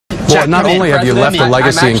Well, not only have you left a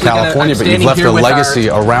legacy in California, but you've left a legacy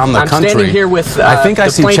around the country. I'm standing here with I think I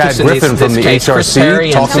see Chad Griffin from the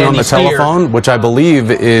HRC talking on the telephone, which I believe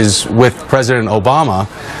is with President Obama.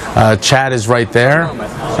 Chad is right there.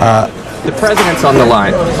 The president's on the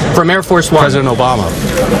line from Air Force One. President Obama.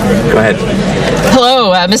 Go ahead.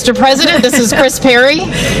 Hello, Mr. President. This is Chris Perry.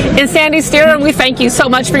 And Sandy Steer, and we thank you so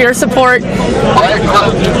much for your support.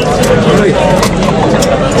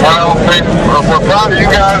 Well, we're proud of you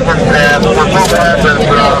guys, and we're so glad that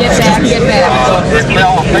Get back. in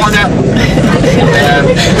California, and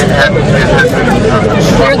a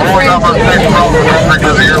growing number of states around the country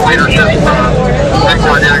because of your leadership, people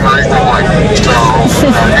are getting their equal rights. So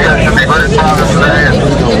you guys should be very proud of today, and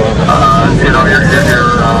you know,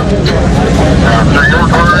 through your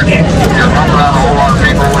courage, you're helping out a whole lot of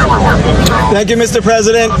people everywhere. So, thank you, Mr.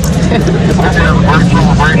 President.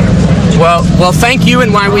 Well, thank you.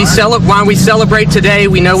 And while we celebrate today,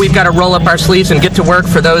 we know we've got to roll up our sleeves and get to work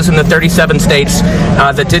for those in the 37 states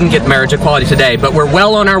that didn't get marriage equality today. But we're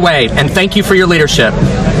well on our way, and thank you for your leadership.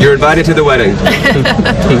 You're invited to the wedding. Okay.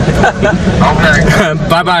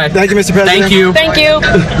 Bye-bye. Thank you, Mr. President. Thank you. Thank you.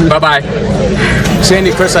 Bye-bye.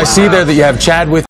 Sandy, Chris, I see there that you have Chad with